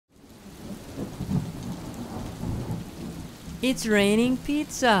It's raining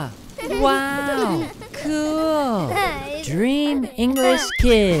pizza. Wow, cool. Dream English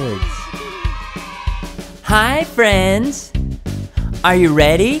Kids. Hi, friends. Are you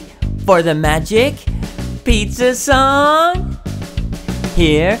ready for the magic pizza song?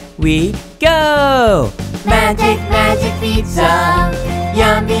 Here we go. Magic, magic pizza.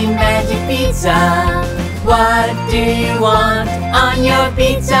 Yummy magic pizza. What do you want on your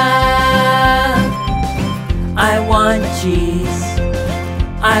pizza? I want cheese.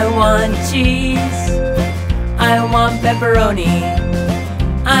 I want cheese. I want pepperoni.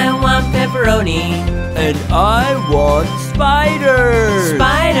 I want pepperoni. And I want spiders.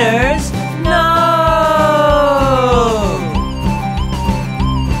 Spiders? No!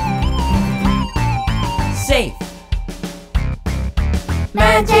 Safe.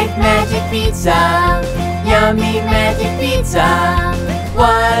 Magic, magic pizza. Yummy magic pizza.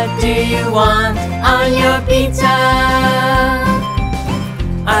 What do you want on your pizza?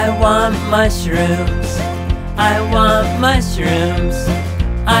 I want mushrooms. I want mushrooms.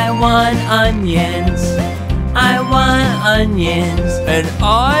 I want onions. I want onions. And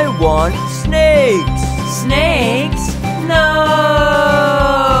I want snakes. Snakes? No!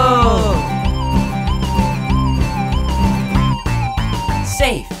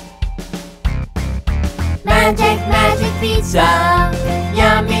 Safe. Magic, magic pizza.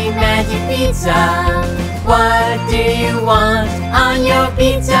 Yummy magic pizza. What do you want on your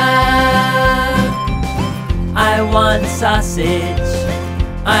pizza? I want sausage.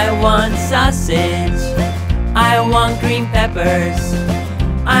 I want sausage. I want green peppers.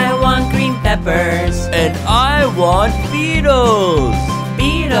 I want green peppers. And I want beetles.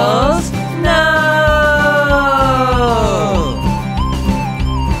 Beetles? No!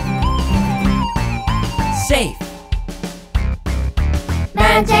 Safe.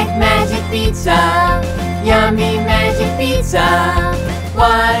 Magic, magic pizza. Yummy magic pizza.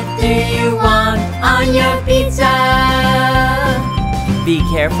 What do you want on your pizza? Be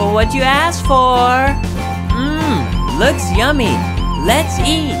careful what you ask for. Looks yummy. Let's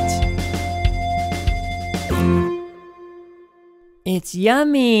eat. It's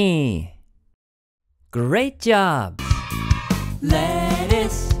yummy. Great job.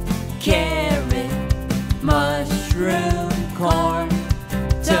 Lettuce, carrot, mushroom, corn,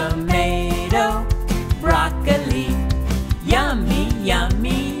 tomato, broccoli. Yummy,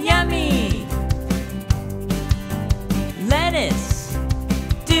 yummy, yummy. Lettuce,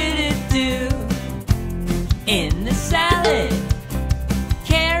 do-do-do, in the salad.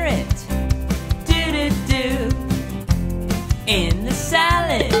 Carrot, do-do-do, in the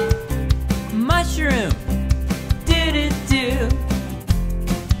salad. Mushroom, do-do-do,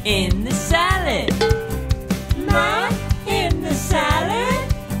 in the salad. Not in the salad?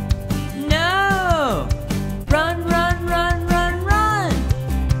 No! Run, run, run, run, run!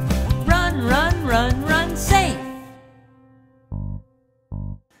 Run, run, run, run, safe!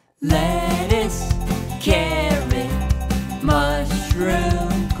 Lettuce, carrot,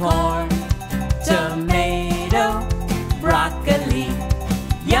 mushroom, corn, tomato, broccoli.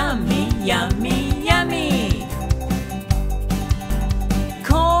 Yummy, yummy, yummy!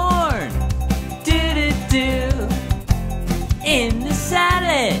 Corn, do-do-do, in the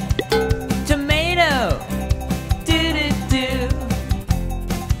salad. Tomato, do-do-do,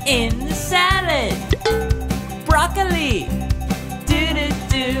 in the salad. Broccoli,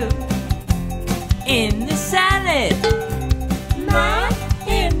 do-do-do, in the salad. Not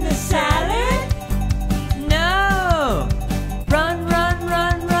in the salad? No! Run, run,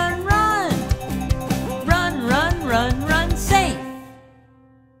 run, run, run! Run, run, run, run, safe!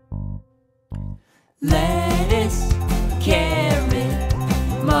 Lettuce, carrot,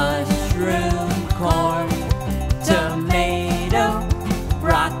 mushroom, corn, tomato,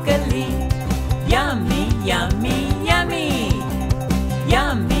 broccoli. Yummy, yummy, yummy!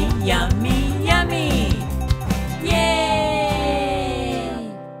 Yummy, yummy, yummy! Yay!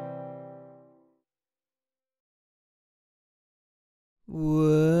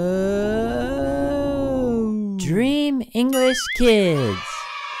 Whoa! Dream English Kids.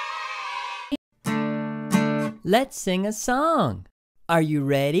 Let's sing a song. Are you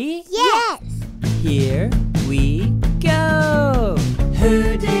ready? Yes! Here we go.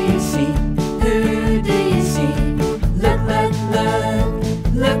 Who do you see? Who do you see? Look, look, look.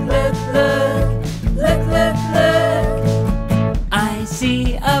 Look, look, look. Look, look, look. I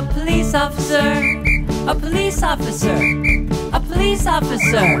see a police officer. A police officer. A police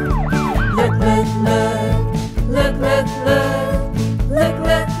officer. Look, look, look. Look, look, look. Look,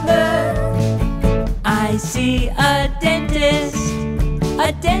 look, look. I see a dentist.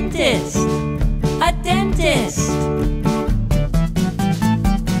 A dentist. A dentist.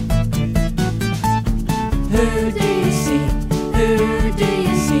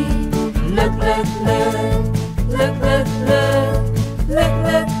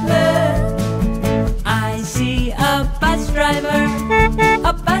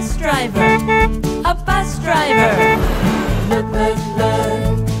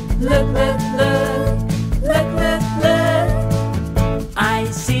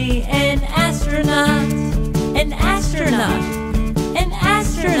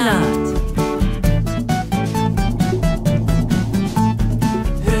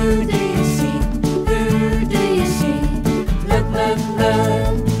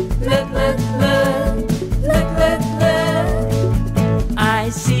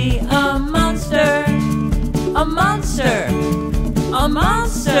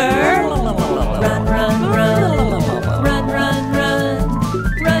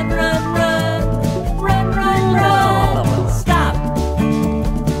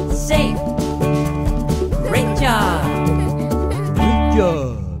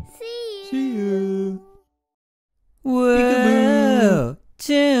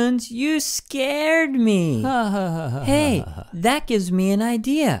 Tunes, you scared me. Hey, that gives me an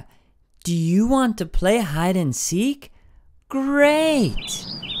idea. Do you want to play hide and seek? Great!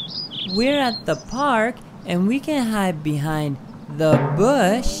 We're at the park and we can hide behind the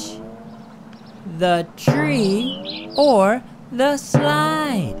bush, the tree, or the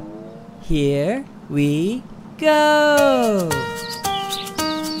slide. Here we go!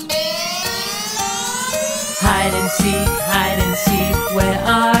 Hide and seek, where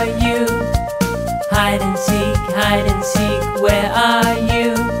are you? Hide and seek, where are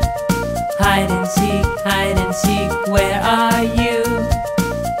you? Hide and seek, where are you?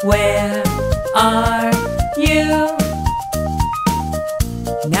 Where are you?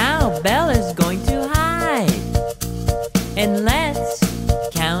 Now Bella's going to hide. And let's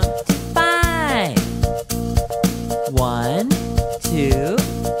count to 5. 1, 2,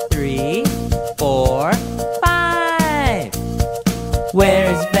 3, 4, 5.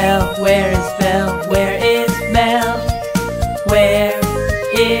 Where is Belle? Where is Belle? Where is Belle? Where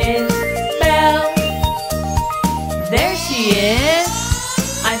is Belle? There she is!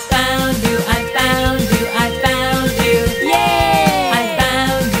 I found you, I found you, I found you! Yay! I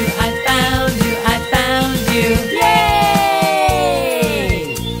found you, I found you, I found you!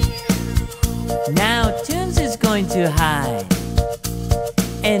 Yay! Now Tunes is going to hide.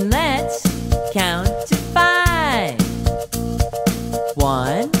 And let's count to 5.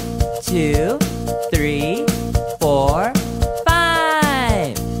 1, 2, 3, 4,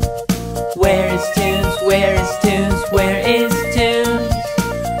 5. Where is Tunes? Where is Tunes? Where is Tunes?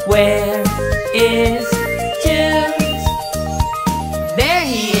 Where is Tunes? There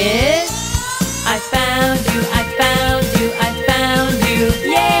he is! I found you, I found you, I found you!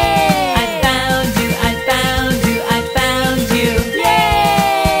 Yay! I found you, I found you, I found you!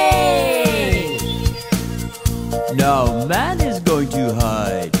 Yay! Now Man is going to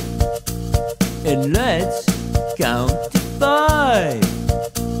hide. And let's count to 5.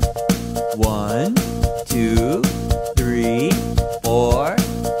 1, 2, 3, 4,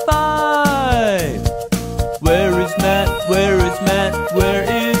 5. Where is Matt? Where is Matt? Where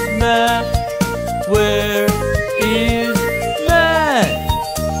is Matt? Where is Matt?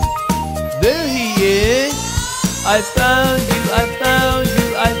 There he is! I found you, I found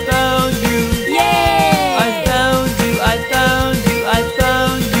you, I found you! Yay! I found you, I found you, I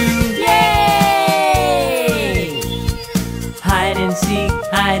found you! Yay! Hide and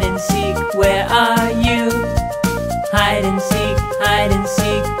seek, where are you? Hide and seek,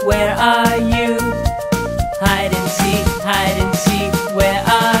 where are you? Hide and seek, where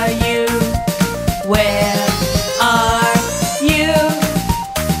are you? Where are you?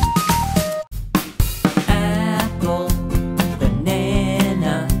 Apple,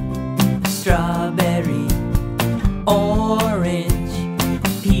 banana, strawberry, orange,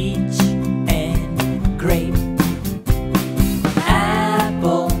 peach, and grape.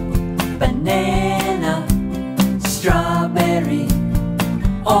 Apple, banana, strawberry,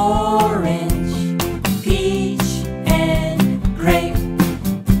 orange, peach, and grape.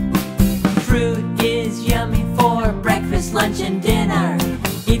 Fruit is yummy for breakfast, lunch, and dinner.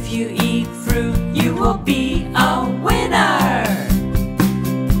 If you eat fruit, you will be a winner.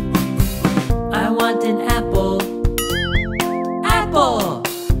 I want an apple, apple.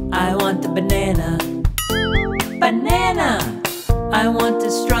 I want a banana, banana. I want a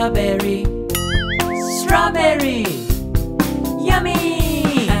strawberry, strawberry.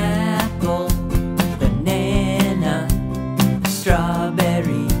 Yummy! Apple, banana,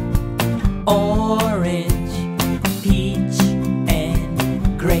 strawberry, orange, peach,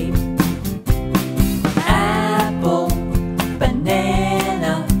 and grape. Apple,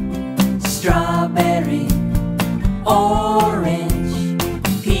 banana, strawberry, orange,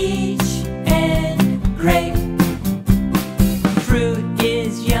 peach, and grape. Fruit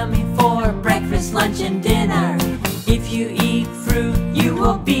is yummy for breakfast, lunch, and dinner. If you eat fruit, you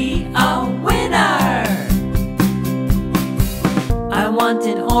will be a winner. I want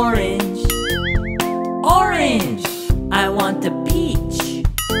an orange, orange. I want a peach,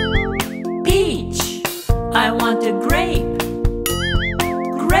 peach. I want a grape,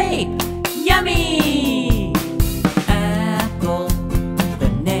 grape. Yummy! Apple,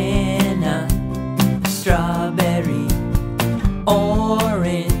 banana, strawberry,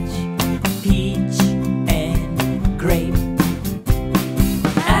 orange, peach, and grape.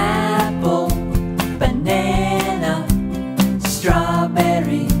 Apple, banana,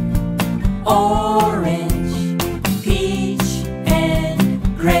 strawberry, orange, peach, and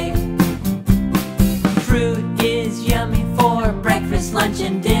grape. Fruit is yummy for breakfast, lunch,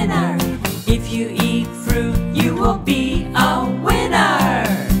 and dinner. If you eat fruit, you will be a winner.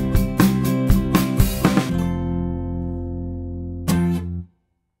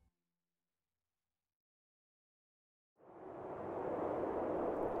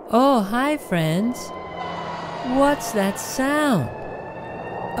 Oh, hi, friends. What's that sound?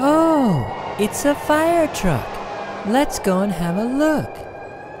 Oh, it's a fire truck. Let's go and have a look.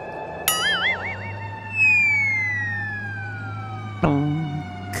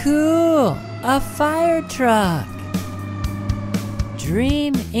 Cool, a fire truck.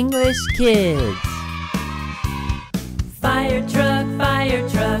 Dream English Kids. Fire truck, fire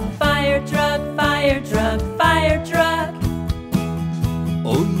truck, fire truck, fire truck, fire truck.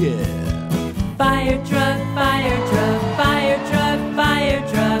 Oh yeah. Fire truck, fire truck, fire truck, fire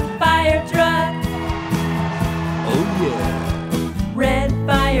truck, fire truck. Oh yeah. Red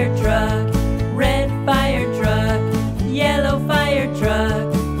fire truck, red fire truck, yellow fire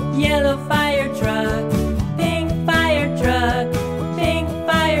truck, yellow fire truck, pink fire truck, pink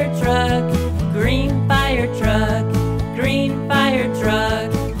fire truck, green fire truck, green fire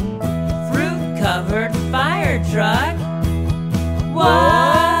truck, fruit covered fire truck.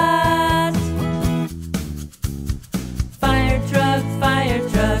 What? Fire truck, fire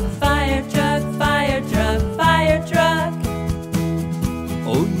truck, fire truck, fire truck, fire truck.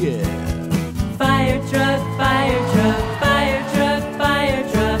 Oh yeah. Fire truck, fire truck, fire truck, fire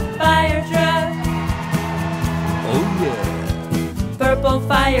truck, fire truck. Oh yeah. Purple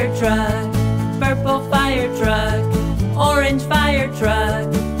fire truck, purple fire truck, orange fire truck,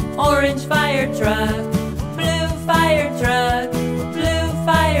 orange fire truck, blue fire truck, blue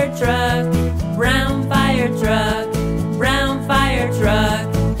fire truck, brown fire truck, brown fire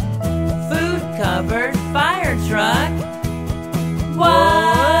truck, food covered fire truck.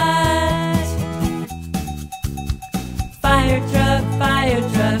 What? Fire truck, fire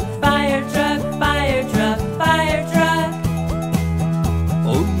truck, fire truck, fire truck, fire truck.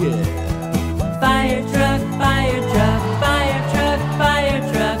 Oh yeah. Fire truck, fire truck, fire truck, fire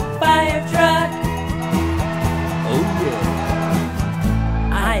truck, fire truck. Oh yeah.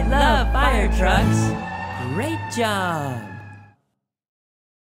 I love fire trucks. Great job.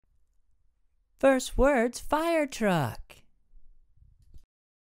 First word's fire truck.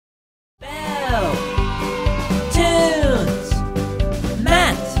 Bell. Tunes.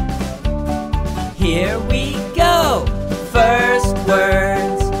 Matt. Here we go. First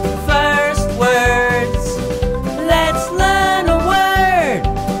words. First words. Let's learn a word.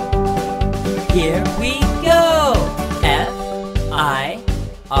 Here we go. F-I-R-E.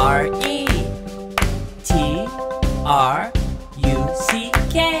 T-R-U-C-K.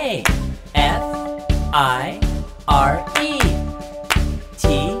 F-I-R-E.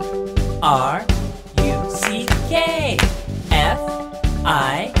 T-R-U-C-K.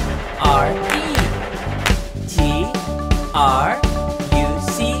 F-I-R-E. T-R-U-C-K.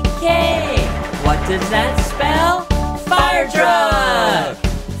 What does that spell? Fire truck!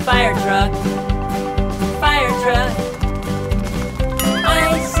 Fire truck. Fire truck. I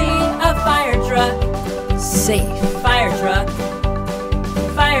see a fire truck. Safe. Fire truck.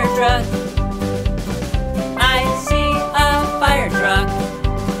 Fire truck. I see a fire truck.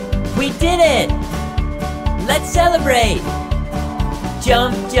 We did it! Let's celebrate!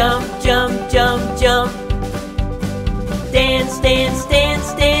 Jump, jump, jump, jump, jump. Dance, dance,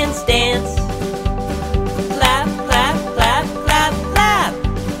 dance, dance, dance. Clap, clap, clap, clap, clap.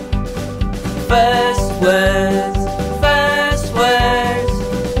 First words, first words.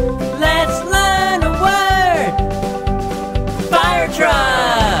 Let's learn a word. Fire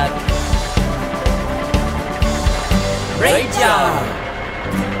truck. Great job.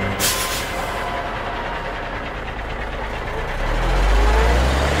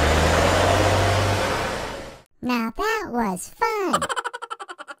 Now that was fun!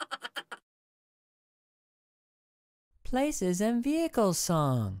 Places and Vehicles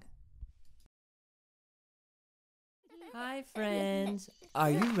song. Hi, friends.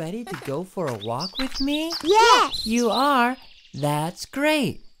 Are you ready to go for a walk with me? Yes! You are? That's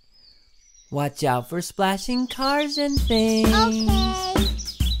great. Watch out for splashing cars and things. Okay!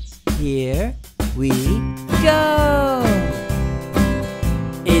 Here we go.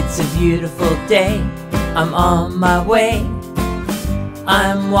 It's a beautiful day. I'm on my way.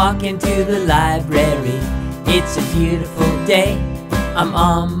 I'm walking to the library. It's a beautiful day. I'm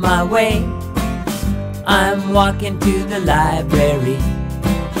on my way. I'm walking to the library.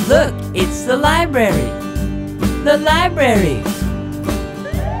 Look, it's the library. The library.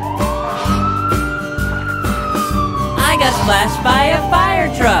 I got splashed by a fire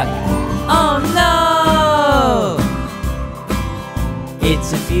truck. Oh no!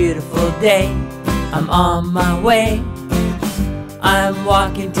 It's a beautiful day. I'm on my way. I'm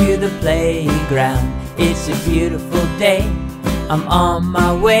walking to the playground. It's a beautiful day. I'm on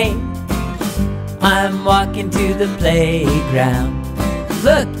my way. I'm walking to the playground.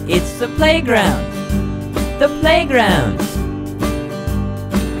 Look, it's the playground. The playground.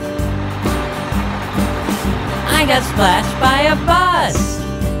 I got splashed by a bus.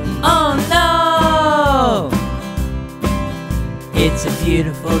 Oh no! It's a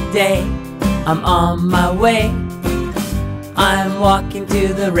beautiful day. I'm on my way. I'm walking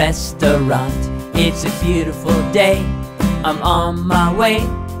to the restaurant. It's a beautiful day. I'm on my way.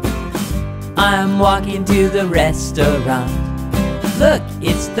 I'm walking to the restaurant. Look,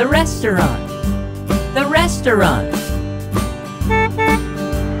 it's the restaurant. The restaurant.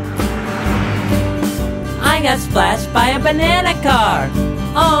 I got splashed by a banana car.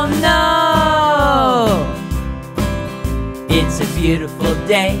 Oh no! It's a beautiful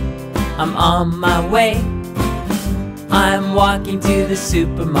day. I'm on my way. I'm walking to the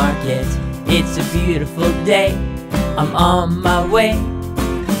supermarket. It's a beautiful day. I'm on my way.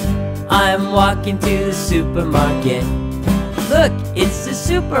 I'm walking to the supermarket. Look, it's the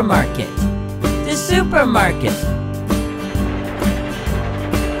supermarket. The supermarket.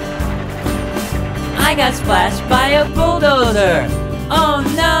 I got splashed by a bulldozer. Oh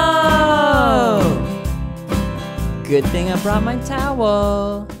no! Good thing I brought my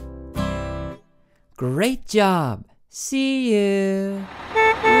towel. Great job. See you.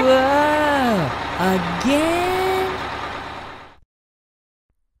 Whoa! Again?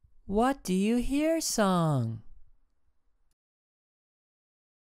 What do you hear song?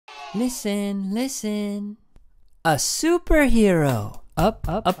 Listen, listen. A superhero. Up,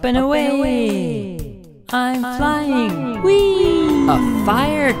 and away. I'm flying. Whee! A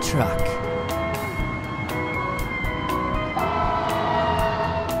fire truck.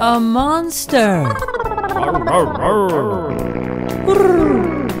 A monster.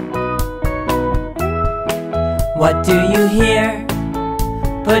 What do you hear?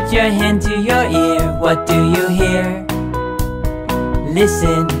 Put your hand to your ear. What do you hear?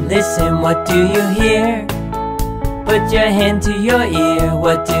 Listen, listen, what do you hear? Put your hand to your ear.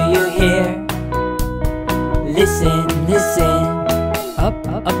 What do you hear? Listen, listen. Up,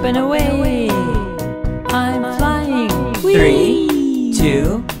 and away. I'm flying. 3,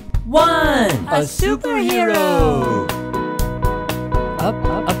 2, 1. A superhero. Up,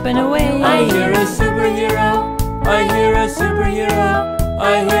 and away. I hear a superhero. I hear a superhero.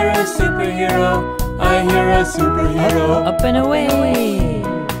 I hear a superhero. I hear a superhero. Up and away.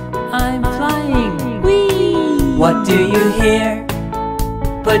 I'm flying. Whee! What do you hear?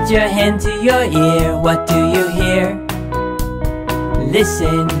 Put your hand to your ear. What do you hear?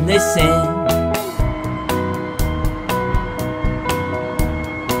 Listen, listen.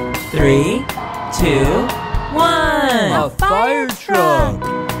 3, 2, 1. A fire truck.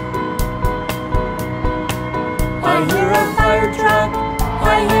 I hear a fire truck.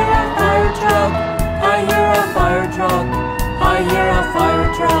 I hear a fire truck. I hear a fire truck. I hear a fire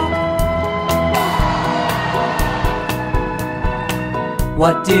truck.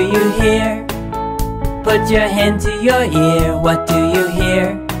 What do you hear? Put your hand to your ear. What do you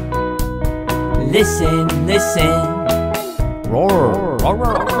hear? Listen, listen. Roar.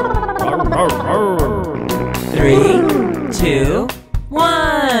 3, 2,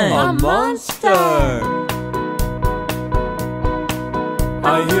 1. A monster.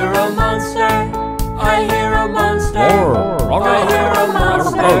 I hear a monster. I hear a monster. I hear a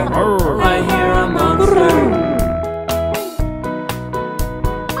monster. I hear a monster.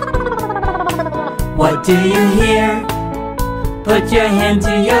 What do you hear? Put your hand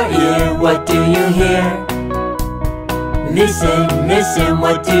to your ear. What do you hear? Listen, listen,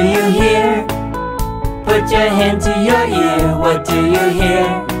 what do you hear? Put your hand to your ear. What do you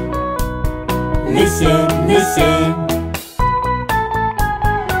hear? Listen, listen.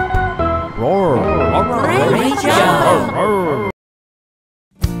 Roar. Great job!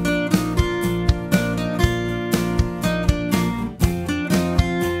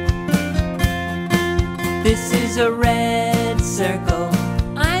 This is a red circle.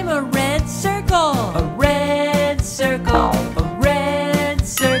 I'm a red circle. A red circle. A red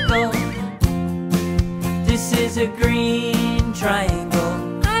circle. This is a green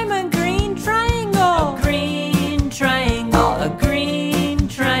triangle. I'm a green triangle. A green triangle. A green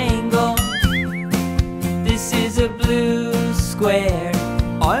triangle. This is a blue square.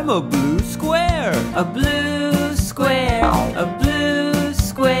 I'm a blue square. A blue square. A blue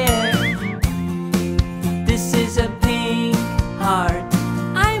square. This is a pink heart.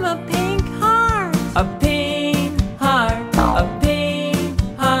 I'm a pink heart. A pink heart. A pink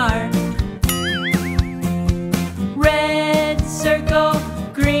heart. Red circle,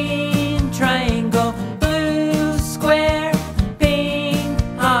 green triangle, blue square, pink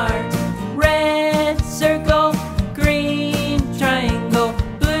heart. Red circle, green triangle,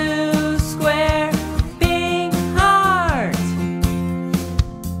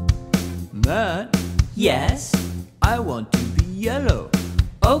 that. Yes. I want to be yellow.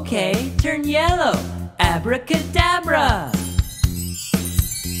 Okay, turn yellow. Abracadabra.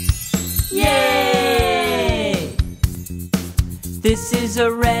 Yay! This is a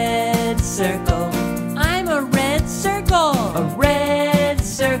red circle. I'm a red circle. A red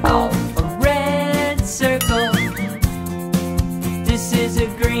circle. A red circle. This is a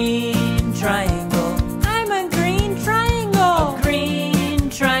green triangle. I'm a green triangle. A green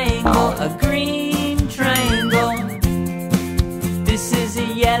triangle. A green triangle. This is a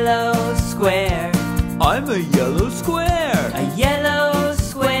yellow square. I'm a yellow square. A yellow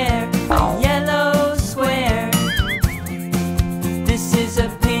square. A yellow square. This is a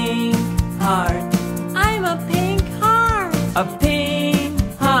pink heart. I'm a pink heart. A pink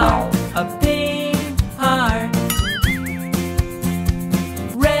heart. A pink heart.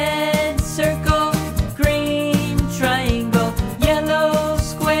 Red circle, green triangle, yellow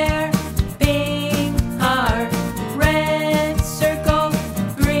square, pink heart. Red circle,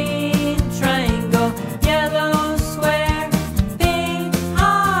 green triangle, yellow square, pink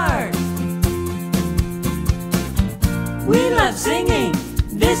heart. We love singing.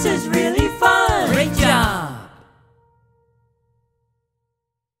 This is really fun. Great job.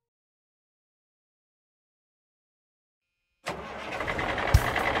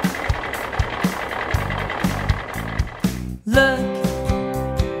 Look,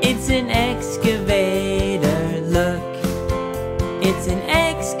 it's an excavator. Look, it's an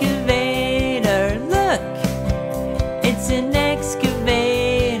excavator. Look, it's an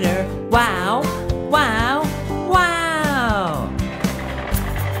excavator. Wow, wow, wow.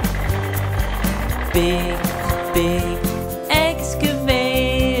 Big, big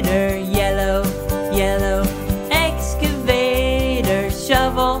excavator. Yellow, yellow excavator.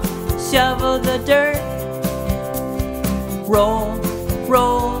 Shovel, shovel the dirt. Roll,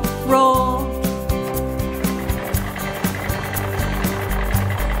 roll, roll.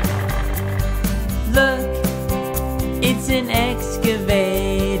 Look, it's an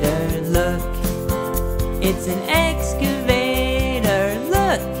excavator. Look, it's an excavator.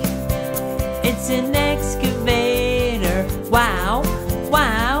 Look, it's an excavator. Wow,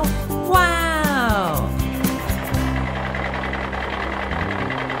 wow, wow.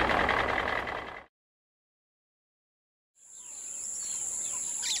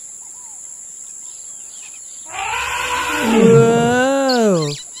 Whoa!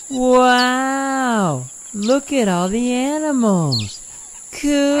 Wow! Look at all the animals.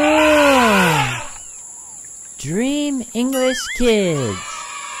 Cool! Dream English Kids.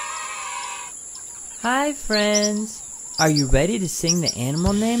 Hi, friends. Are you ready to sing the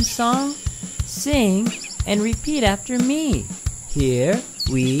animal name song? Sing and repeat after me. Here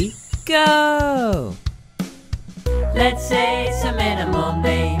we go. Let's say some animal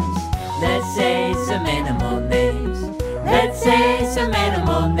names. Let's say some animal names. Let's say some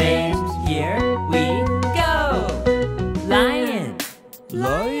animal names. Here we go. Lion.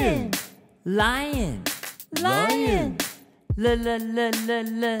 Lion. Lion. Lion. La la la la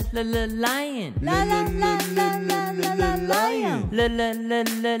la la la lion. La la la la la la la lion. La la la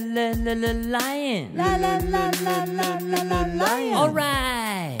la la la la lion. La la la la la la la lion. All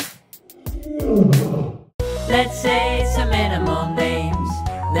right. Let's say some animal names.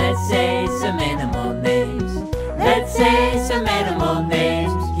 Let's say some animal names. Let's say some animal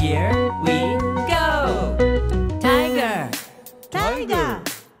names. Here we go. Tiger. Tiger.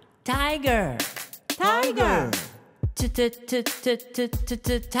 Tiger. Tiger. Tiger. Tiger.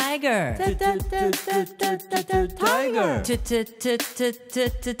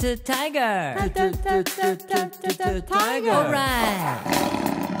 Tiger. Tiger. All right.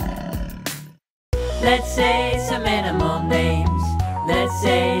 Let's say some animal names. Let's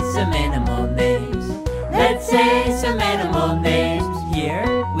say some animal names. Let's say some animal names. Here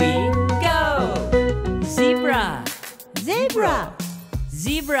we go. Zebra. Zebra.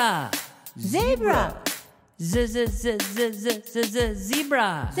 Zebra. Zebra. Zebra. Zebra.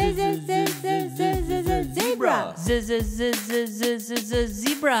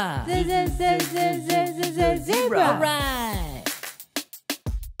 Zebra. All right.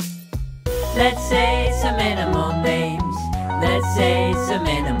 Let's say some animal names. Let's say some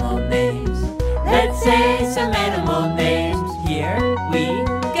animal names. Let's say some animal names. Here we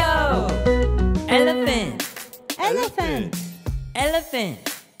go. Elephant. Elephant. Elephant.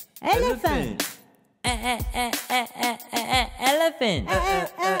 Elephant. Elephant.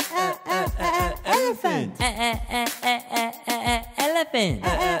 Elephant. Elephant.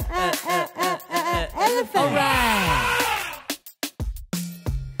 Elephant. All right.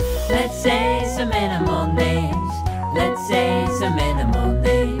 Let's say some animal names. Let's say some animal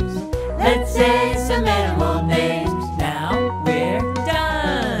names. Let's say some animal names. Now we're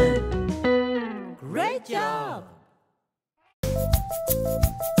done. Great job!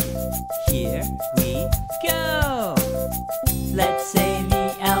 Here we go. Let's say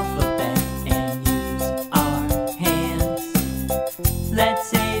the alphabet and use our hands. Let's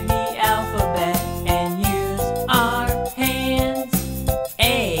say the alphabet and use our hands.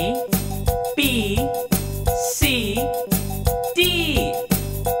 A, B, C, D.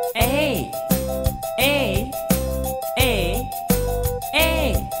 A, A, A,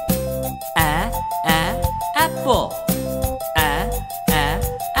 A. Apple.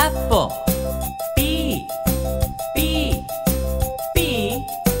 Apple. B, B, B,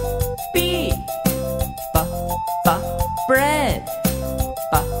 B. Bread.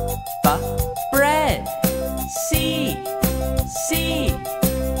 Bread. C, C,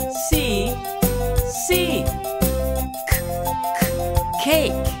 C, C.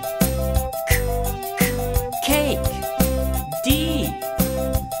 Cake. Cake. D,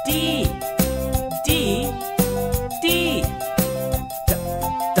 D, D, D.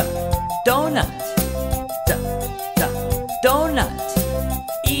 Donut. Donut.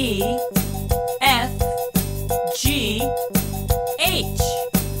 E, F, G, H.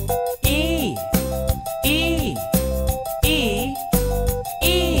 E, E, E,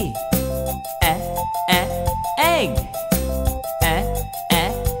 E. Egg.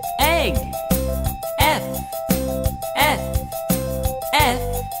 Egg. F, F, F,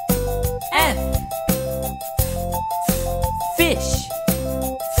 F. Fish.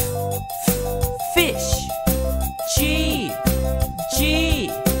 Fish. G,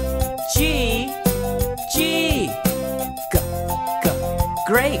 G, G, G.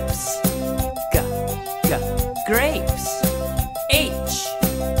 Grapes. Grapes. H,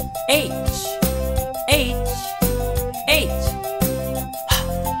 H, H, H.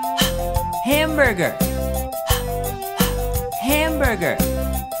 Hamburger. Hamburger.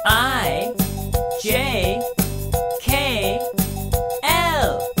 I, J, K,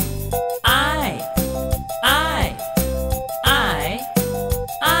 L.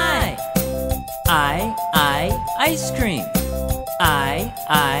 Ice cream.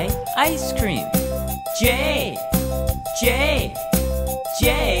 Ice cream. J, J,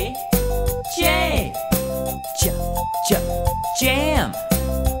 J, J. Jam.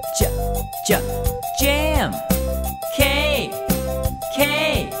 Jam. K, K,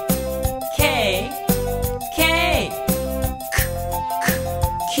 K, K.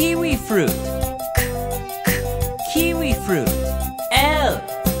 Kiwi fruit. Kiwi fruit. L,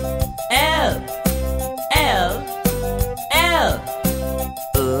 L, L, L.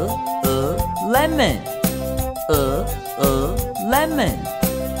 Lemon. Lemon.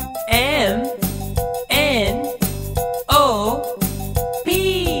 M, N, O,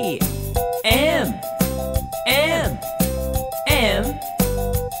 P. M, M, M,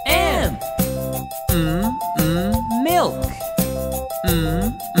 M. Milk.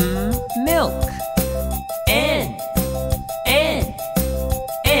 Milk. N, N,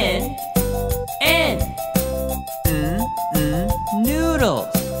 N, N. Noodles.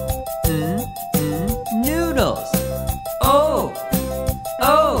 Noodles. O,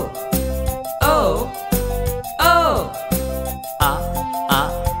 O, O, O.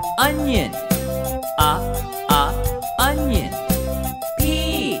 Onion. Onion.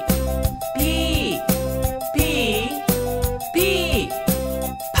 P, P, P, P.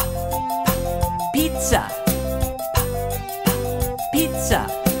 Pizza. Pizza.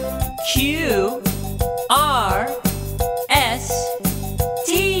 Q, R, S,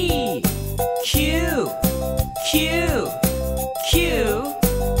 T. Q, Q, Q,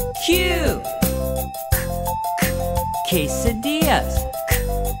 Q. Quesadillas.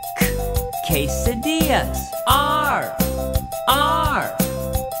 Quesadillas. R, R,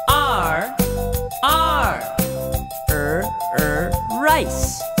 R, R.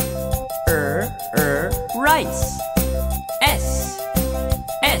 Rice. Rice. S,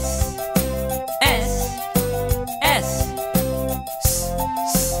 S, S, S.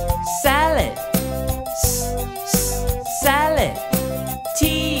 Salad. Salad.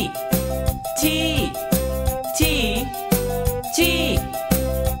 T, T, T, T.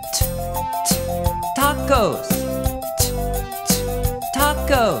 Tacos.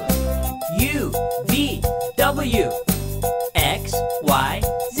 Tacos. U, V, W, X, Y,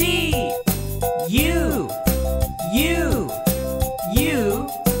 Z. U, U, U,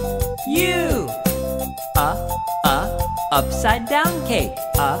 U. Upside down cake.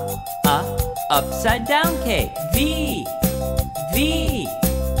 Upside down cake. V, V,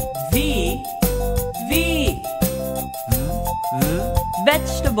 V, V.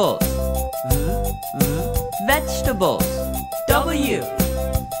 Vegetables. Vegetables. W,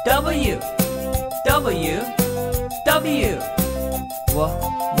 W, W, W.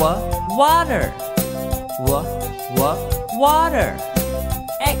 Water. Water.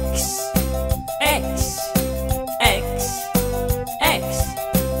 X, X, X, X.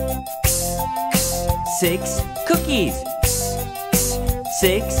 Six cookies.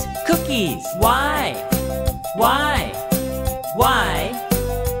 6 cookies. Y,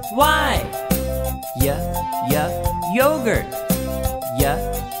 yogurt.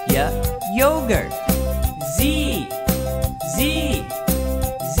 Yogurt. Z,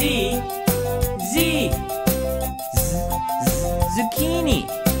 zucchini.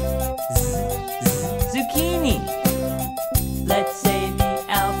 Zucchini. Let's say the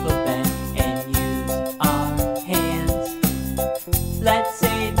alphabet and use our hands. Let's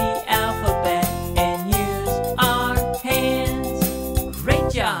say the alphabet and use our hands. Great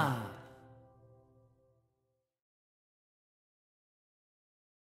job!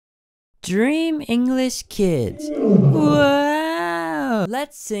 Dream English Kids. Wow!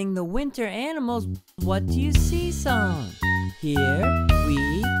 Let's sing the Winter Animals What Do You See song. Here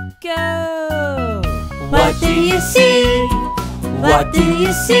we go! What do you see? What do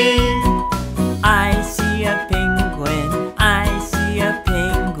you see? I see a penguin. I see a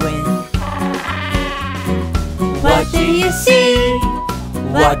penguin. What do you see?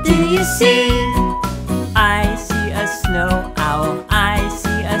 What do you see? I see a snow owl. I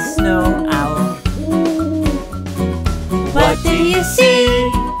see a snow owl. What do you see?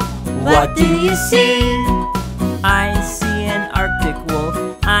 What do you see? I see an Arctic wolf.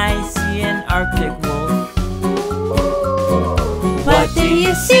 I see an Arctic wolf. What do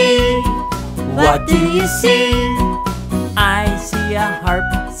you see? What do you see? I see a harp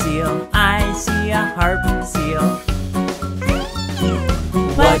seal. I see a harp seal.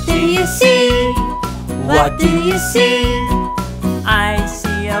 What do you see? What do you see? I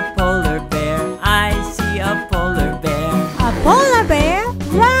see a polar bear. I see a polar bear. A polar bear?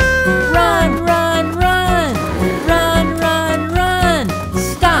 Run! Run, run, run! Run, run, run!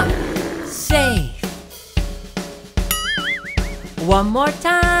 Stop! Safe! One more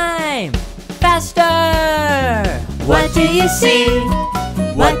time! Faster! What do you see?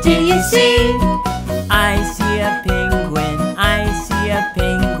 What do you see? I see a penguin. I see a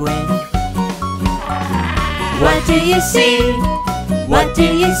penguin. What do you see? What do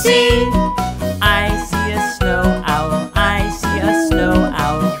you see? I see a snow owl. I see a snow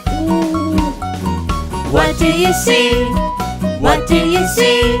owl. What do you see? What do you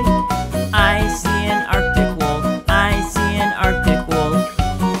see? I see an Arctic wolf. I see an Arctic wolf.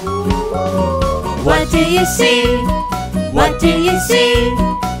 What do you see? What do you see?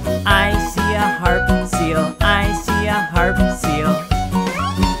 I see a harp seal. I see a harp seal.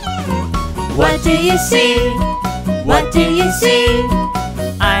 What do you see? What do you see?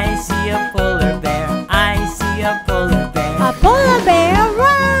 I see a polar bear. I see a polar bear. A polar bear,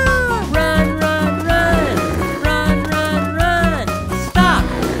 run! Run, run, run! Run, run, run! Stop!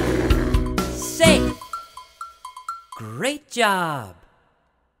 Safe! Great job!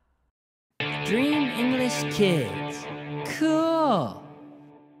 Dream English Kids. Cool!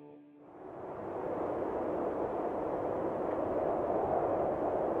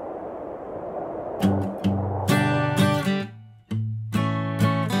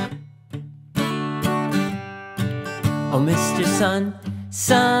 Oh, Mr. Sun,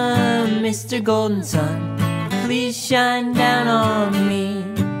 Sun, Mr. Golden Sun, please shine down on me.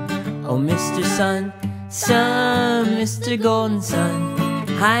 Oh, Mr. Sun, Sun, Mr. Golden Sun,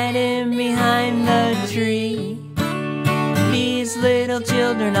 hiding behind the tree. These little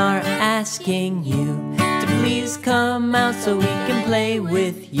children are asking you to please come out so we can play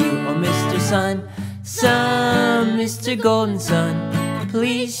with you. Oh, Mr. Sun, Sun, Mr. Golden Sun,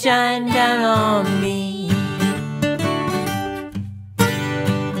 please shine down on me.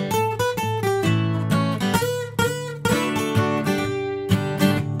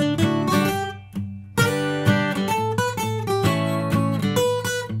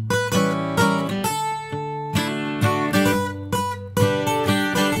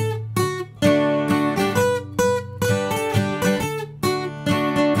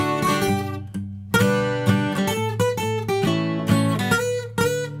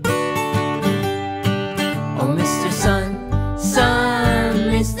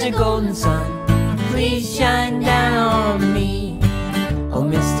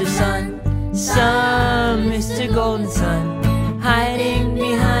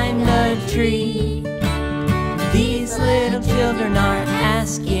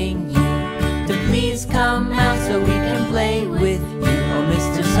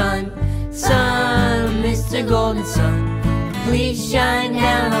 Please shine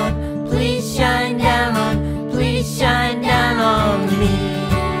down, please shine down, please shine down on me.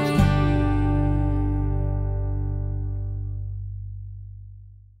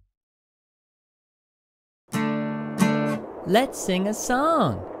 Let's sing a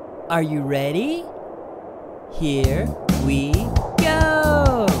song. Are you ready? Here we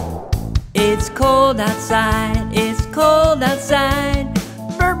go. It's cold outside, it's cold outside.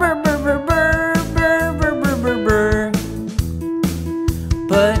 Brr, brr, brr, brr, brr, brr, brr, brr, brr, brr.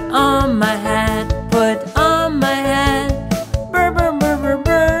 Put on my hat, put on my hat. Brr, brr, brr, brr,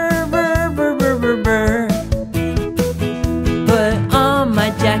 brr, brr, brr, brr, brr, brr. Put on my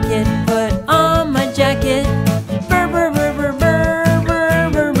jacket, put on my jacket. Brr, brr, brr, brr, brr,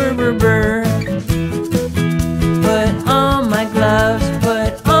 brr, brr, brr, brr. Put on my gloves,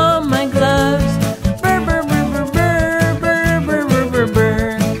 put on my gloves. Brr, brr, brr, brr, brr, brr, brr, brr,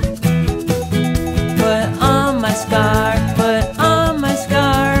 brr. Put on my scarf, put on my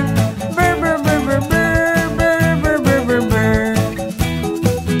scarf. Brr, brr, brr, brr, brr, brr, brr, brr, brr.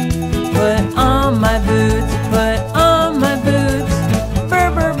 Put on my boots, put on my boots. Brr,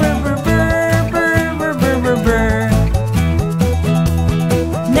 brr, brr, brr, brr, brr, brr, brr, brr.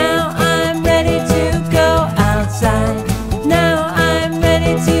 Now I'm ready to go outside. Now I'm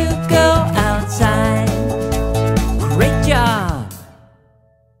ready to go outside. Great job!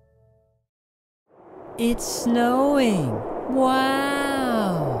 It's snowing.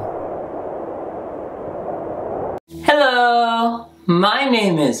 Wow! Hello! My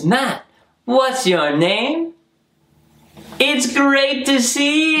name is Matt. What's your name? It's great to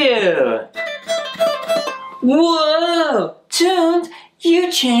see you! Whoa! Toons,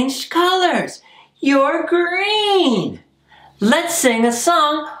 you changed colors! You're green! Let's sing a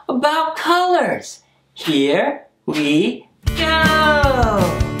song about colors. Here we go!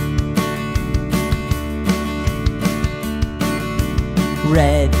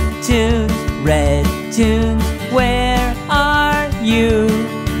 Red Toons, where are you?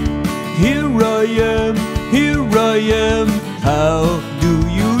 Here I am, how do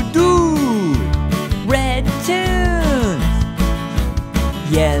you do? Red Toons,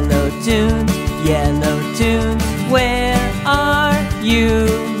 Yellow Toons, where are you?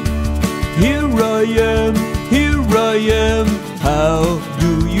 Here I am, how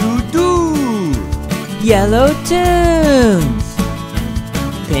do you do? Yellow Toons,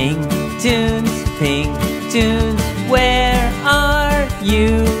 Pink Toons, where are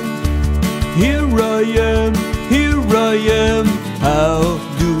you? Here I am, how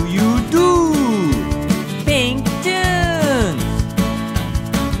do you do? Pink Toons,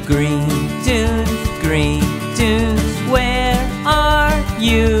 Green Toons, where are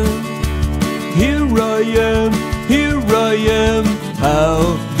you? Here I am,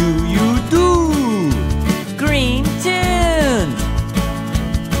 how do you do? Green Toons,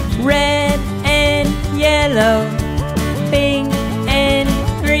 red and yellow, pink and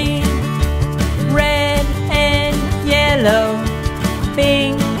green, red and yellow,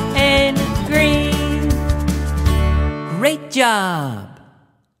 pink and green. Great job!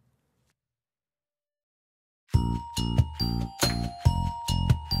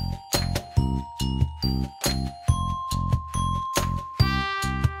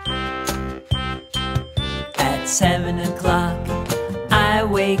 At 7 o'clock, I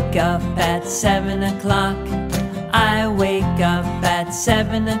wake up at 7 o'clock. I wake up at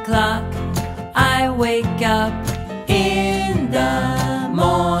 7 o'clock. I wake up in the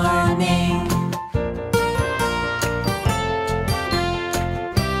morning.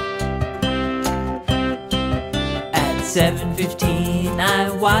 At 7:15, I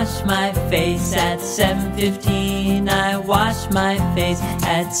wash my face. At 7:15, I wash my face.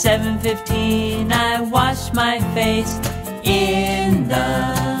 At 7:15, I wash my face in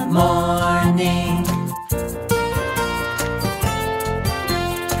the morning.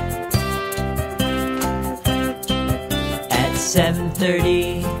 At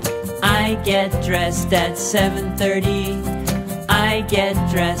 7:30, I get dressed. At 7:30, I get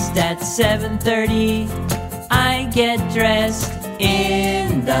dressed. At 7:30, I get dressed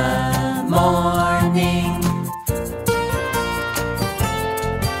in the morning.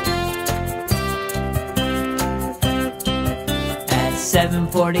 At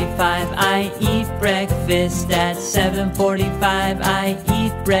 7:45, I eat breakfast. At 7:45, I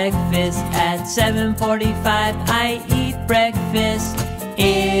eat breakfast. At 7:45, I eat breakfast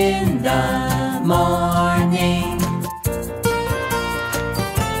in the morning.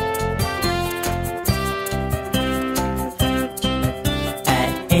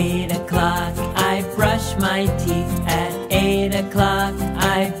 At 8 o'clock, I brush my teeth. At 8 o'clock,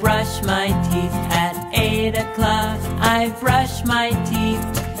 I brush my teeth. At 8 o'clock, I brush my teeth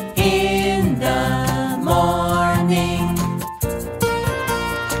in the morning.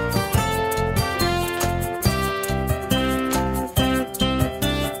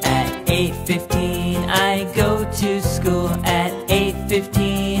 At 8:15 I go to school. At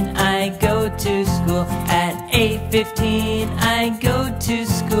 8:15 I go to school. At 8:15 I go to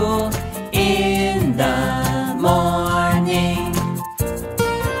school in the morning.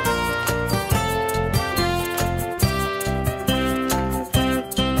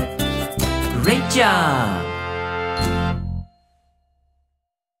 Great job!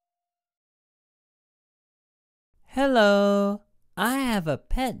 Hello, I have a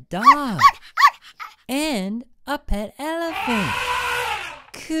pet dog and a pet elephant.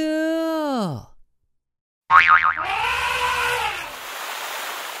 Cool!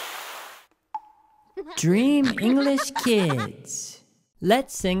 Dream English kids,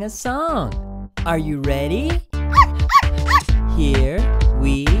 let's sing a song. Are you ready? Here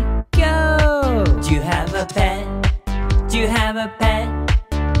we go. Do you have a pet? Do you have a pet?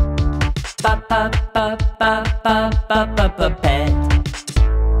 Ba ba ba ba ba ba ba ba pet.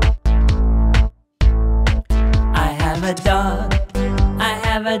 I have a dog. I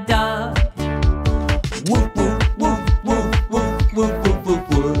have a dog. Woof woof woof woof woof woof woof woof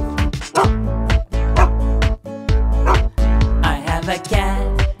woof. I have a cat.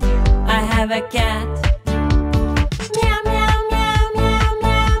 I have a cat. Meow meow meow meow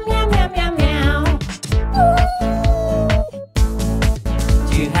meow meow meow meow meow.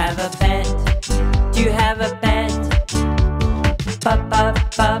 Do you have a pet? Do you have a pet? Ba ba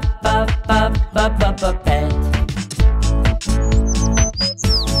ba ba ba ba ba ba pet.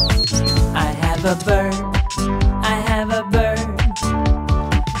 I have a bird. I have a bird.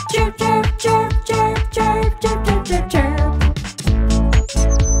 Chirp chirp chirp chirp chirp chirp chirp chirp chirp.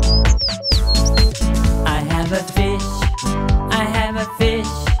 I have a fish. I have a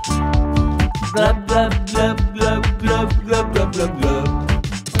fish. Glub glub glub glub glub glub glub glub glub.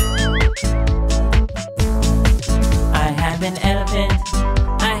 I have an elephant.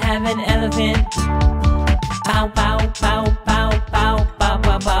 I have an elephant. Pow pow pow pow pow pow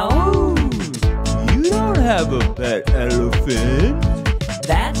pow pow. Ooh, You don't have a pet elephant.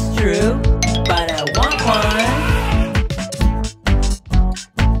 that's true, but I want one.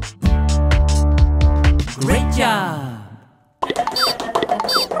 Great job.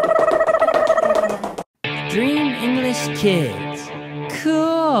 Dream English kids.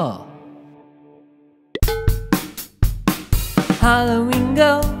 Cool. Halloween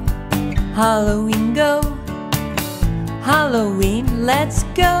go, Halloween go, Halloween let's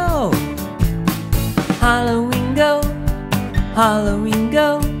go. Halloween go, Halloween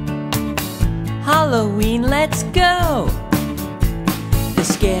go, Halloween let's go. The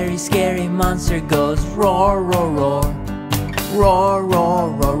scary, scary monster goes roar, roar, roar. Roar, roar,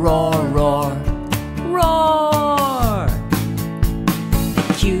 roar, roar, roar. Roar! The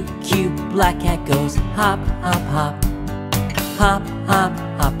cute, cute black cat goes hop, hop, hop. Hop, hop,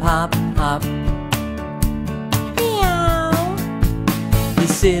 hop, hop, hop. Meow. The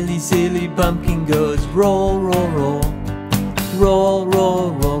silly, silly pumpkin goes roll, roll, roll. Roll,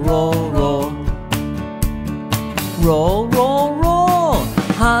 roll, roll, roll, roll. Roll, roll, roll.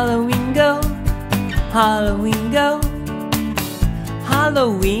 Halloween go, Halloween go.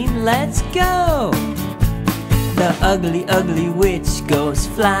 Halloween, let's go. The ugly, ugly witch goes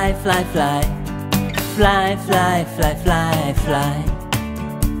fly, fly, fly. Fly, fly, fly, fly, fly.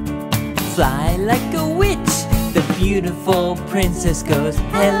 Fly like a witch. The beautiful princess goes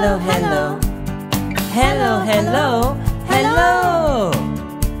hello, hello. Hello, hello, hello.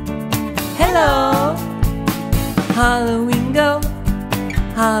 Hello. Halloween go,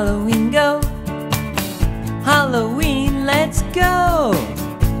 Halloween go. Halloween, let's go.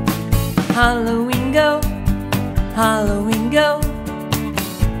 Halloween go, Halloween go.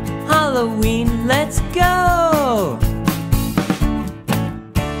 Halloween, let's go.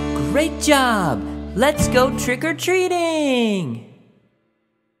 Great job. Let's go trick-or-treating.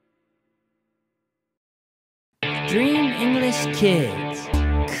 Dream English kids.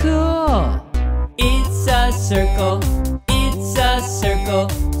 Cool. It's a circle. It's a circle.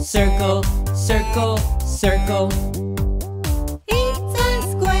 Circle, circle, circle. It's a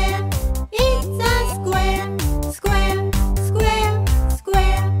square. It's a square. Square, square,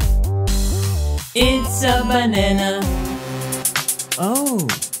 square. It's a banana. Oh,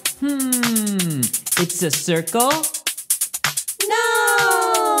 it's a circle.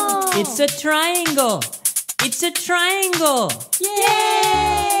 No! It's a triangle. It's a triangle.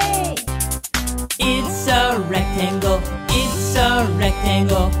 Yay! It's a rectangle. It's a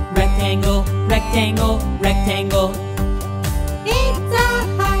rectangle. Rectangle, rectangle, rectangle.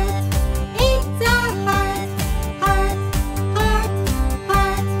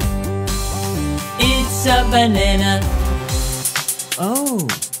 banana. Oh,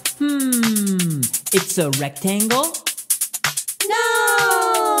 it's a rectangle?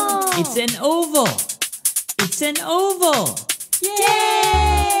 No! It's an oval. It's an oval.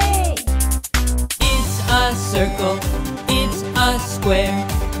 Yay! It's a circle. It's a square.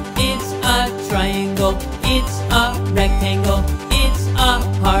 It's a triangle. It's a rectangle. It's a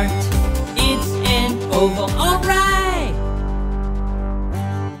heart. It's an oval. All right.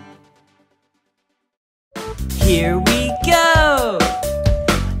 Here we go.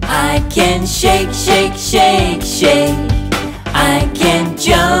 I can shake, shake, shake, shake. I can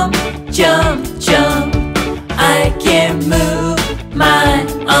jump, jump, jump. I can move my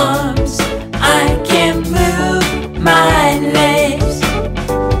arms. I can move my legs.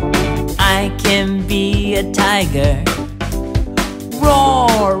 I can be a tiger.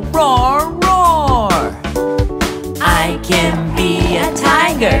 Roar, roar, roar. I can be a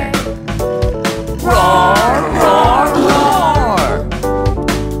tiger. Roar, roar, roar.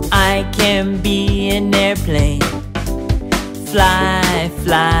 I can be an airplane. Fly,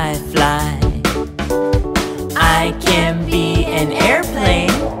 fly, fly. I can be an airplane.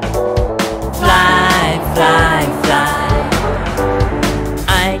 Fly, fly, fly.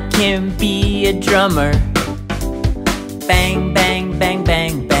 I can be a drummer. Bang, bang, bang,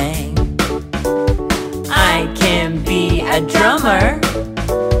 bang, bang. I can be a drummer.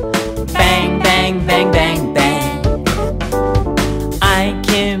 Bang, bang, bang, bang, bang. I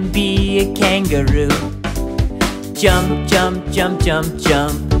can be a kangaroo. Jump, jump, jump, jump,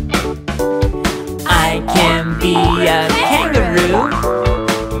 jump. I can be a kangaroo.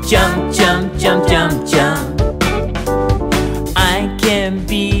 Jump, jump, jump, jump, jump. I can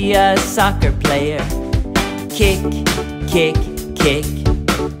be a soccer player. Kick, kick, kick.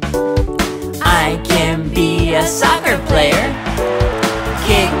 I can be a soccer player.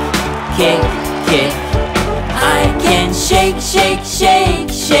 Kick, kick, kick. I can shake, shake, shake,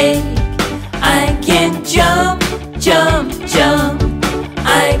 shake. I can jump, jump, jump.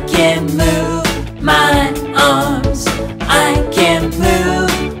 I can move my arms. I can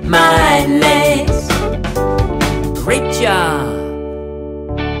move my legs. Great job!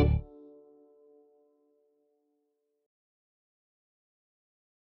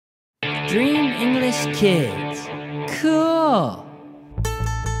 Dream English Kids. Cool!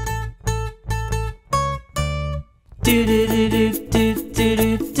 Do do do do do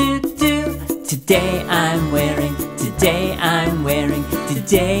do do do. Today I'm wearing. Today I'm wearing.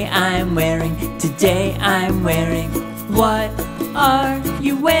 Today I'm wearing. Today I'm wearing. What are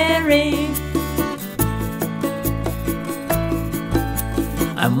you wearing?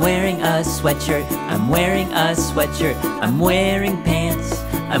 I'm wearing a sweatshirt. I'm wearing a sweatshirt. I'm wearing pants.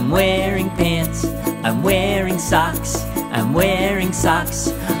 I'm wearing pants. I'm wearing socks. I'm wearing socks.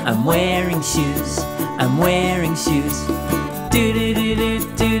 I'm wearing shoes. I'm wearing shoes. Do do do do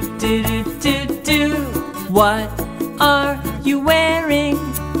do do do do do. What are you wearing?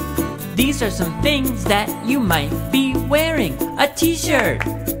 These are some things that you might be wearing. A t-shirt,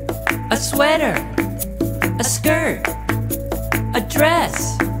 a sweater, a skirt, a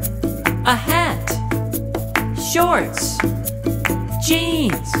dress, a hat, shorts,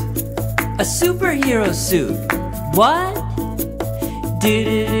 jeans, a superhero suit. What? Do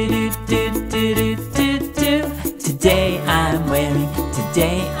do do do do do do do. Today I'm wearing.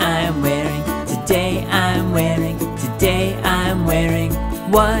 Today I'm wearing. Today I'm wearing. Today I'm wearing.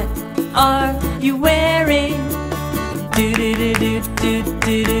 What are you wearing? Do do do do do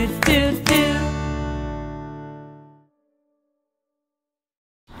do do do do.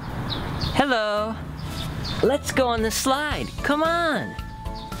 Hello. Let's go on the slide. Come on.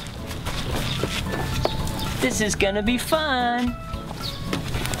 This is gonna be fun.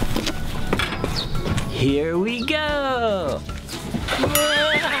 Here we go.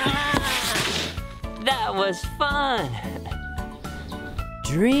 That was fun.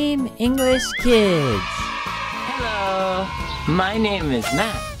 Dream English Kids. Hello. My name is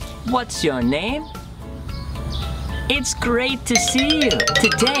Matt. What's your name? It's great to see you.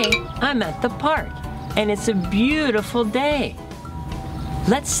 Today, I'm at the park, and it's a beautiful day.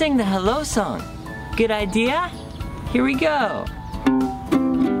 Let's sing the hello song. Good idea? Here we go.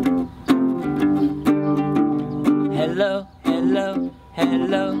 Hello, hello,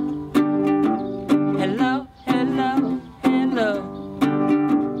 hello. Hello, hello, hello.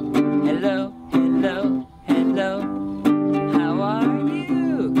 Hello, hello, hello. How are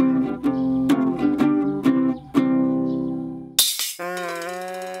you?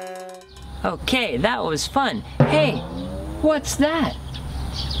 Okay, that was fun. Hey, what's that?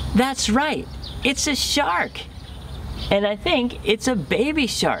 That's right, it's a shark. And I think it's a baby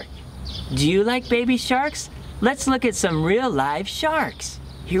shark. Do you like baby sharks? Let's look at some real live sharks.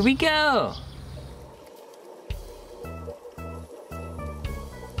 Here we go.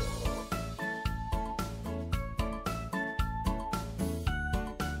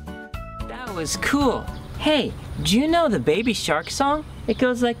 That was cool. Hey, do you know the Baby Shark song? It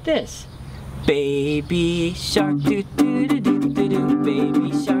goes like this. Baby shark doo doo doo doo doo doo.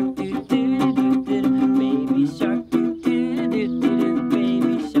 Baby shark doo doo doo doo doo. Baby shark doo doo doo doo doo.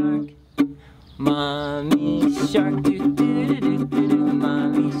 Baby shark. Mommy shark doo doo doo doo doo.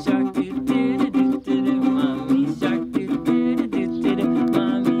 Mommy shark doo doo doo doo doo. Mommy shark doo doo doo doo doo.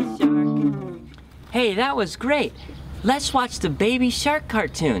 Mommy shark. Hey, that was great. Let's watch the Baby Shark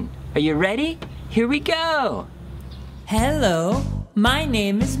cartoon. Are you ready? Here we go. Hello, my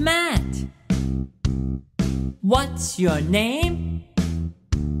name is Matt. What's your name?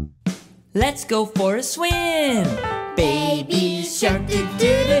 Let's go for a swim. Baby shark doo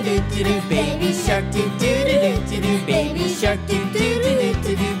doo doo doo doo doo. Baby shark doo doo doo doo doo doo. Baby shark doo doo doo doo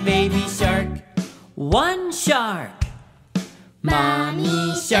doo doo. Baby shark. One shark.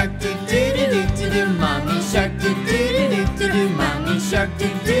 Mommy shark doo doo doo doo doo doo. Mommy shark doo doo doo doo doo doo. Mommy shark doo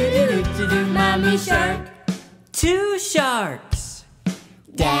doo doo doo doo doo. Mommy shark. Two sharks.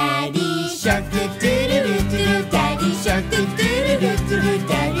 Daddy shark doo doo doo doo doo. Daddy shark doo doo doo doo doo.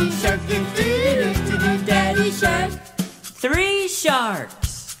 Daddy shark doo doo doo doo doo. Daddy shark. Three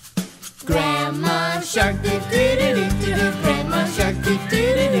sharks. Grandma shark doo doo doo doo doo. Grandma shark doo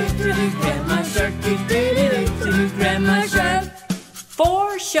doo doo doo doo. Grandma shark doo doo doo doo doo. Grandma shark.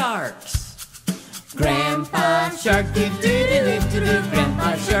 Four sharks. Grandpa shark doo doo doo doo doo.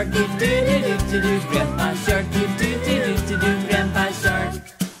 Grandpa shark doo doo doo doo doo. Grandpa shark doo doo doo doo doo. Grandpa shark.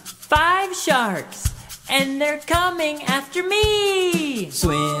 Five sharks, and they're coming after me.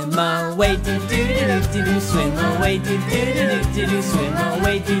 Swim away, doo doo doo doo doo. Swim away, doo doo doo doo doo. Swim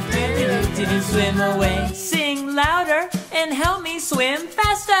away, doo doo doo doo doo. Swim away. Sing louder and help me swim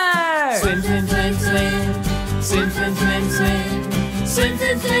faster. Swim, swim, swim, swim. Swim, swim, swim, swim. Swim,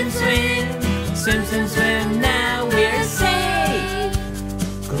 swim, swim, swim. Swim, swim, swim. Now we're safe.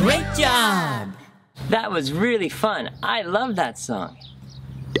 Great job. That was really fun. I love that song.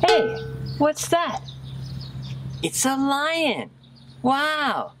 Hey, what's that? It's a lion.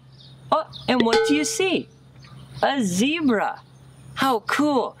 Wow. Oh, and what do you see? A zebra. How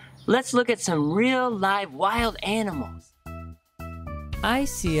cool. Let's look at some real live wild animals. I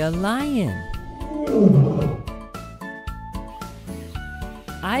see a lion.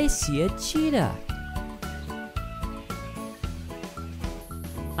 I see a cheetah.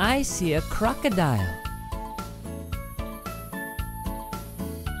 I see a crocodile.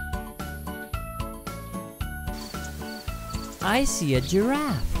 I see a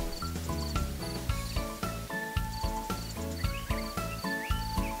giraffe.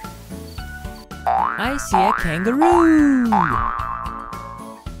 I see a kangaroo.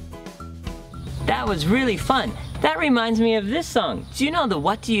 That was really fun. That reminds me of this song. Do you know the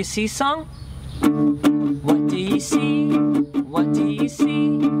What Do You See song? What do you see? What do you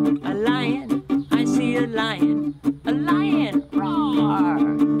see? A lion. I see a lion. A lion. Roar.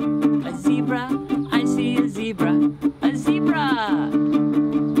 A zebra. I see a zebra. A zebra.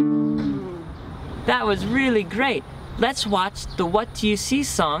 That was really great. Let's watch the What Do You See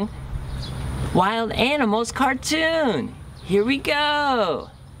song, Wild Animals cartoon. Here we go.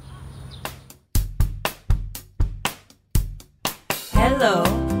 Hello,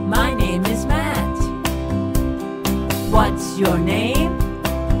 my name is Matt. What's your name?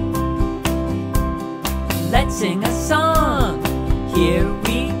 Let's sing a song. Here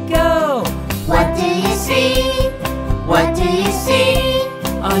we go. What do you see? What do you see?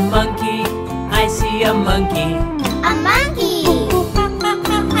 A monkey, I see a monkey. A monkey.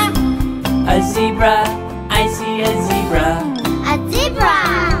 A zebra, I see a zebra. A zebra.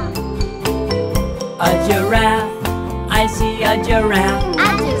 A giraffe, I see a giraffe. A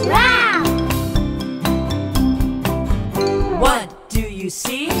giraffe. What do you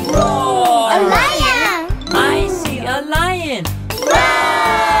see? A lion. I see a lion.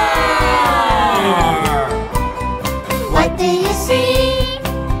 What do you see?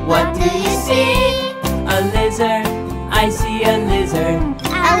 What do you see? A lizard, I see a lizard.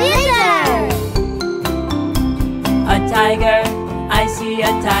 A lizard. A tiger, I see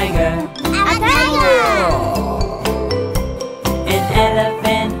a tiger. A tiger. An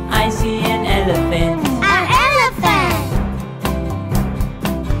elephant, I see an elephant. An elephant.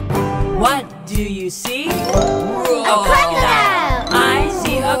 What do you see? A crocodile. I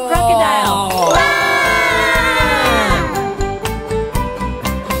see a crocodile.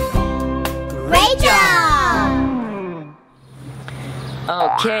 Great job.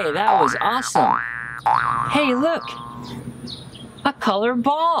 Okay, that was awesome. Hey, look. A color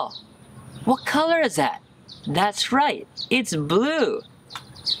ball. What color is that? That's right, it's blue.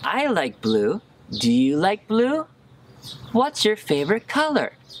 I like blue. Do you like blue? What's your favorite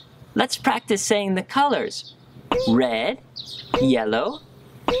color? Let's practice saying the colors. Red, yellow,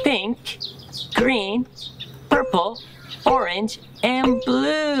 pink, green, purple, orange, and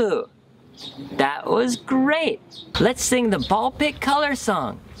blue. That was great. Let's sing the ball pit color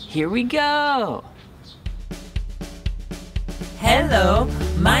song. Here we go. Hello,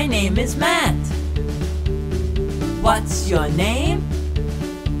 my name is Matt. What's your name?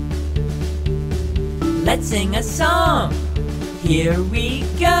 Let's sing a song. Here we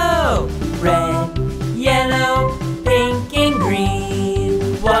go. Red, yellow, pink, and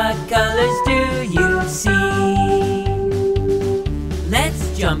green. What colors do you see?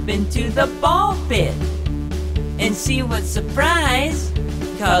 Let's jump into the ball pit and see what surprise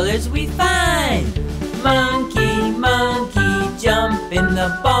colors we find. Monkey, monkey, jump in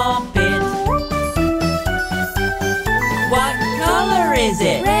the ball pit. What color is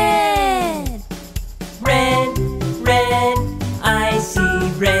it? Red. Red, red, I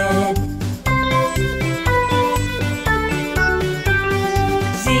see red.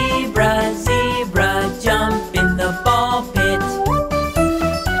 Zebra, zebra, jump in the ball pit.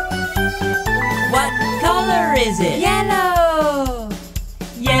 What color is it? Yellow.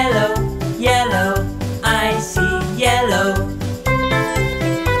 Yellow, yellow, I see yellow.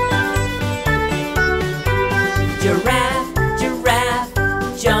 Giraffe, giraffe,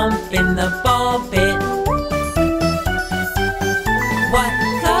 jump in the ball pit. What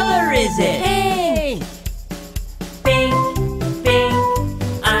color is it? Pink. Pink, pink,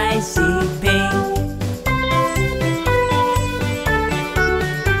 I see pink.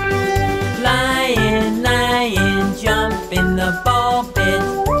 Lion, lion, jump in the ball pit.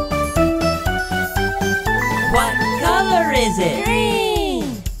 What color is it? Green.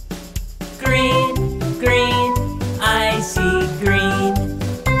 Green, green, I see green.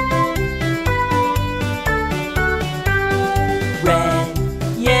 Red,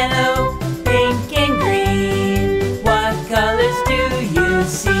 yellow, pink, and green. What colors do you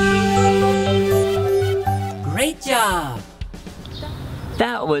see? Great job!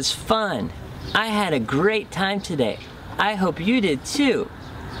 That was fun. I had a great time today. I hope you did too.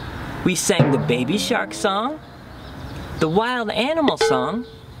 We sang the Baby Shark song, the Wild Animal song,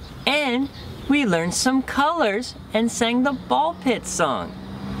 and we learned some colors and sang the Ball Pit song.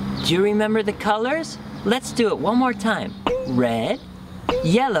 Do you remember the colors? Let's do it one more time. Red,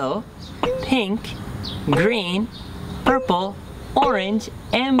 yellow, pink, green, purple, orange,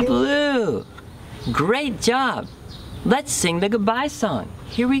 and blue. Great job. Let's sing the goodbye song.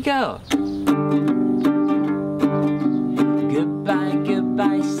 Here we go. Goodbye,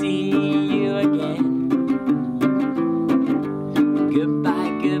 goodbye, see you again.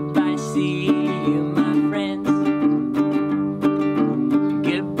 Goodbye, goodbye, see you, my friends.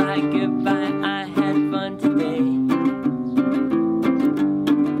 Goodbye, goodbye, I had fun today.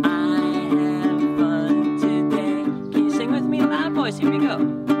 I had fun today. Can you sing with me loud, boys? Here we go.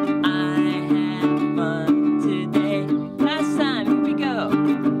 I had fun today. Last time, here we go.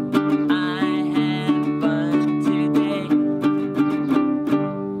 I had fun today.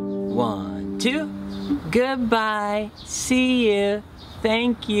 1, 2. Goodbye, see you,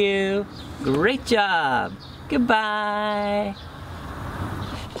 thank you, great job, goodbye.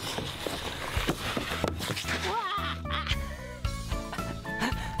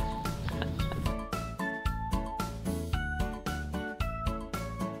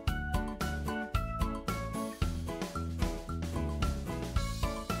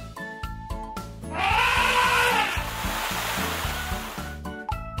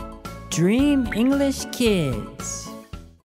 Dream English Kids.